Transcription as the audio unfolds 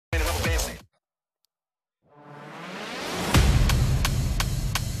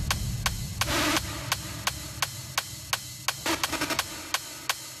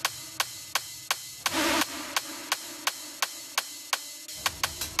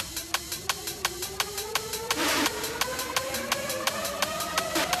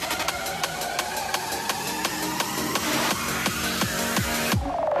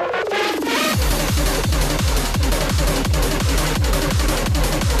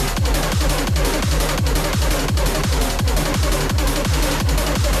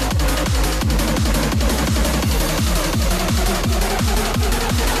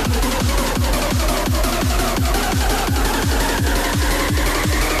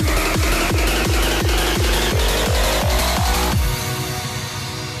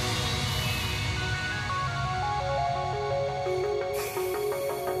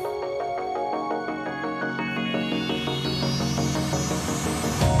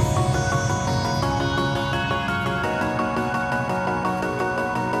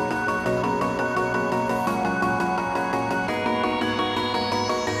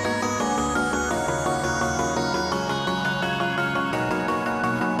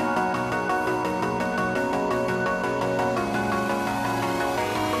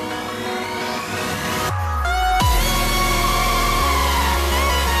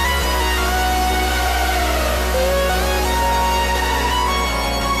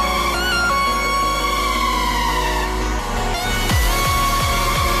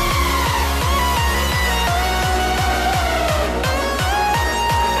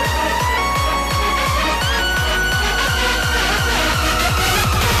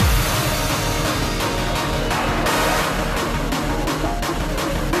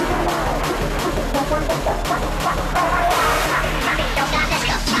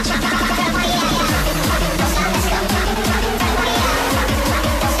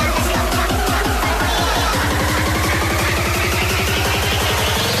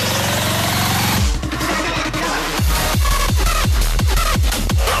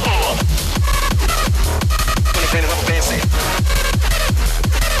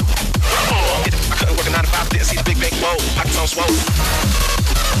swole.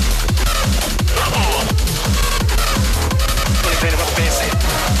 Fully painted rubber band set.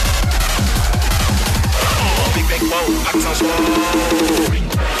 Big bang whoa, pockets on swole.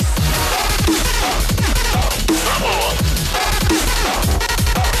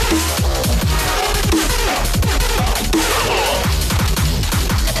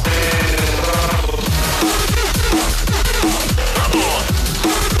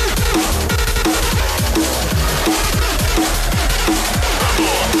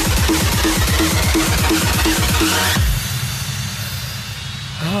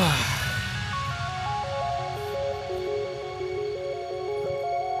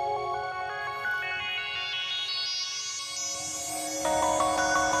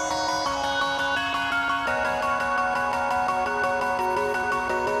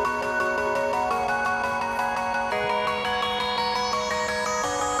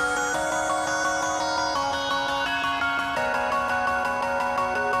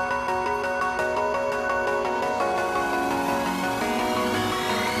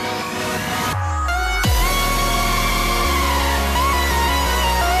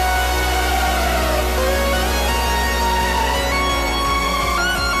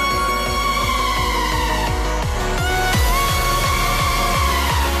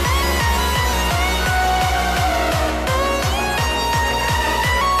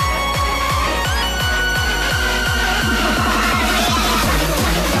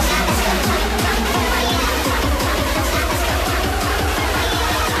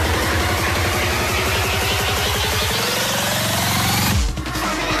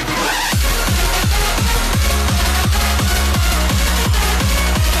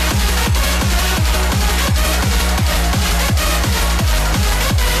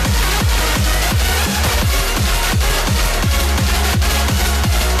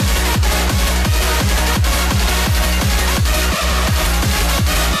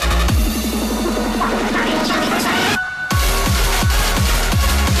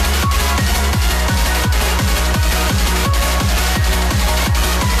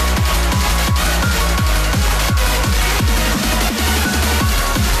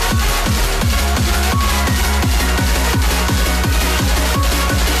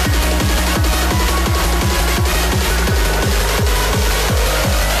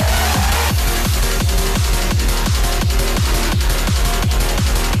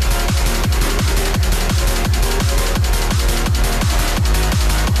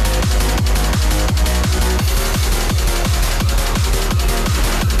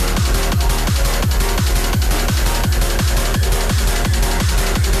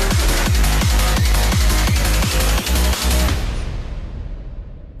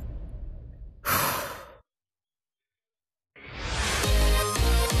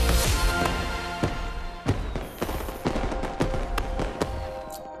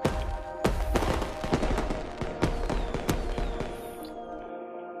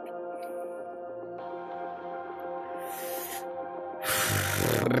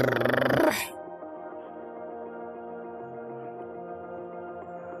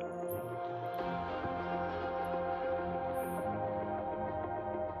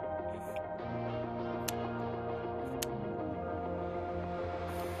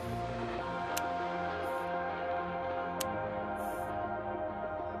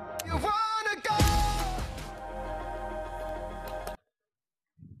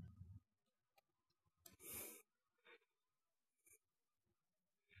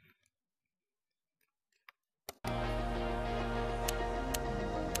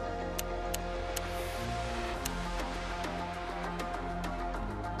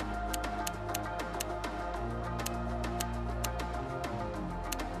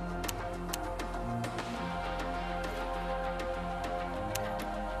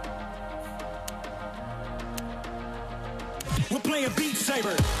 We're playing Beat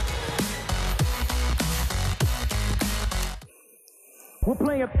Saber. We're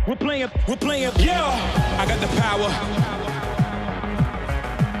playing, yeah! I got the power.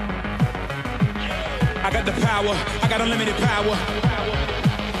 I got the power. I got unlimited power.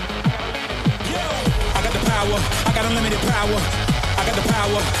 I got the power. I got unlimited power. I got the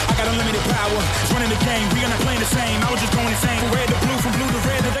power. I got unlimited power. It's running the game. We are not playing the same. I was just going insane. From red to blue, from blue to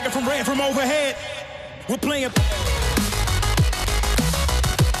red, the from red from overhead. We're playing.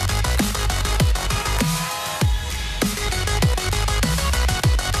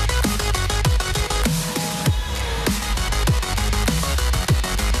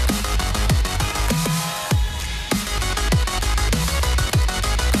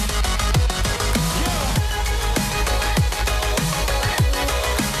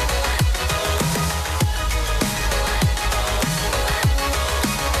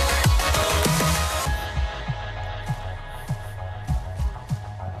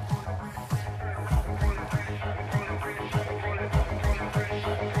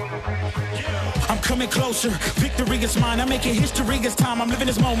 I'm coming closer. Victory is mine. I'm making history. It's time. I'm living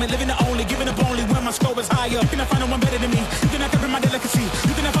this moment, living the only, giving up only when my score is higher. You cannot find no one better than me. You cannot copy my delicacy.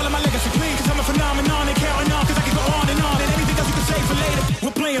 You cannot follow my legacy, please. Cause I'm a phenomenon and carrying on. Cause I can go on. And anything else you can say for later.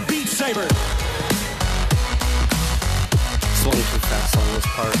 We're playing Beat Saber. Swung too fast on this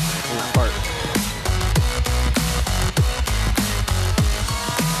part. On that part.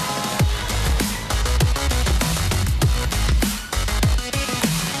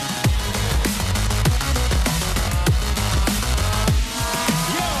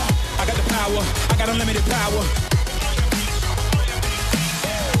 I got unlimited power.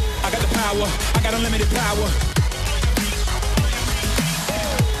 I got the power. I got unlimited power.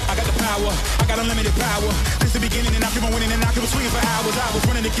 I got the power. I got unlimited power. Since the beginning, and I keep on winning, and I keep on swinging for hours. I was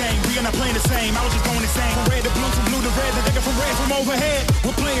running the game. We are not playing the same. I was just going insane. From red to blue, from blue to red, the nigga from red from overhead.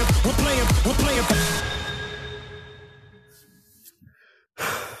 We're playing.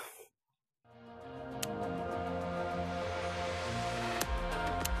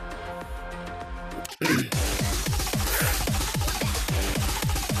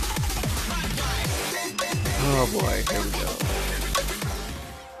 Oh boy, here we go.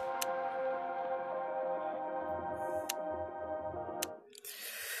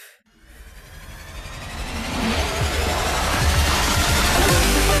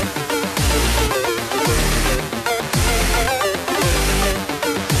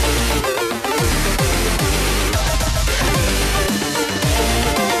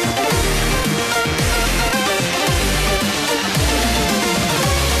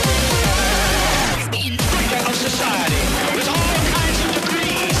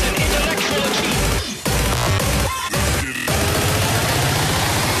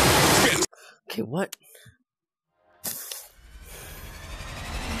 Okay, what?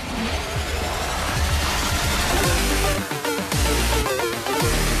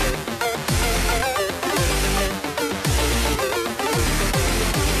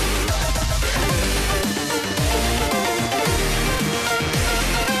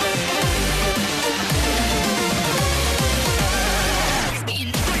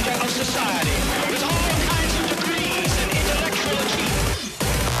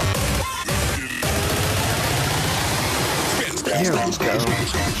 Here we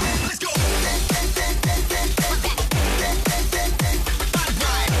go.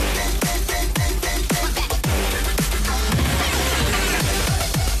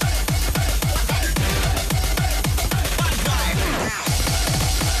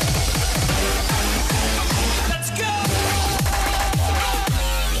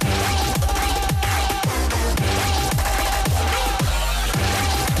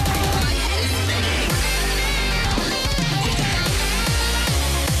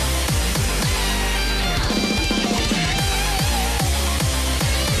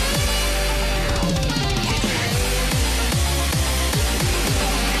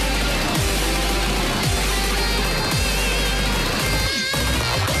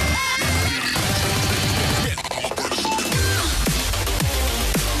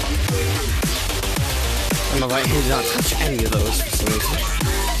 My right hand did not touch any of those for some reason.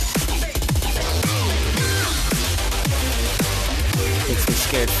 Makes me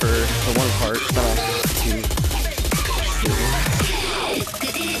scared for the one part that I have to do.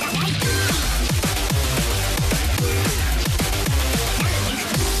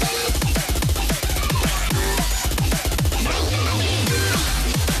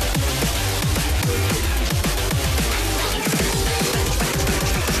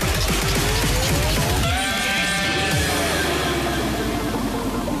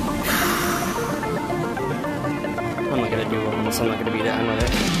 I'm not gonna beat it, I know that.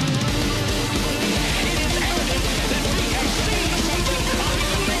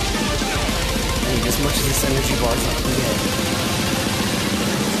 I need as much of this energy bar as I can get.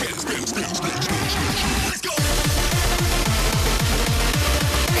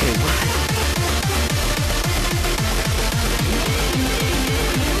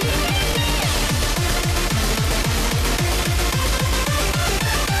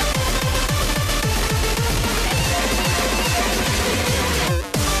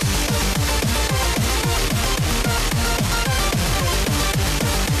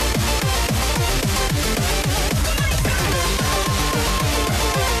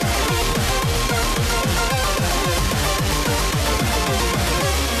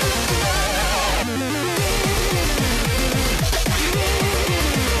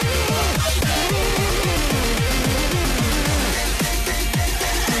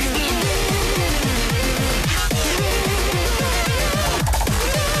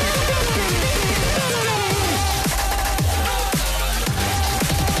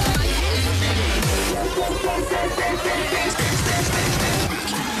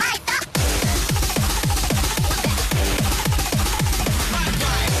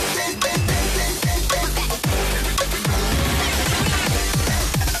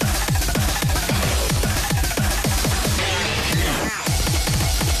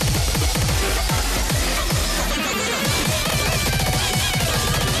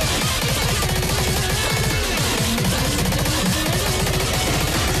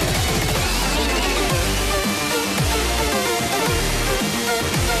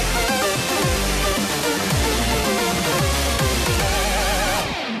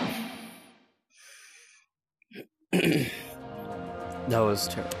 That was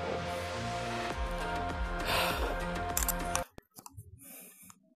terrible.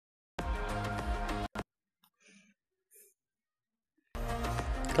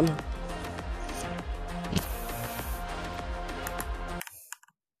 Come on.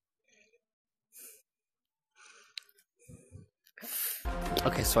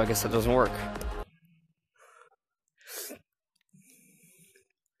 Okay, so I guess that doesn't work.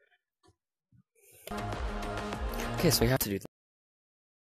 Okay, so we have to do that.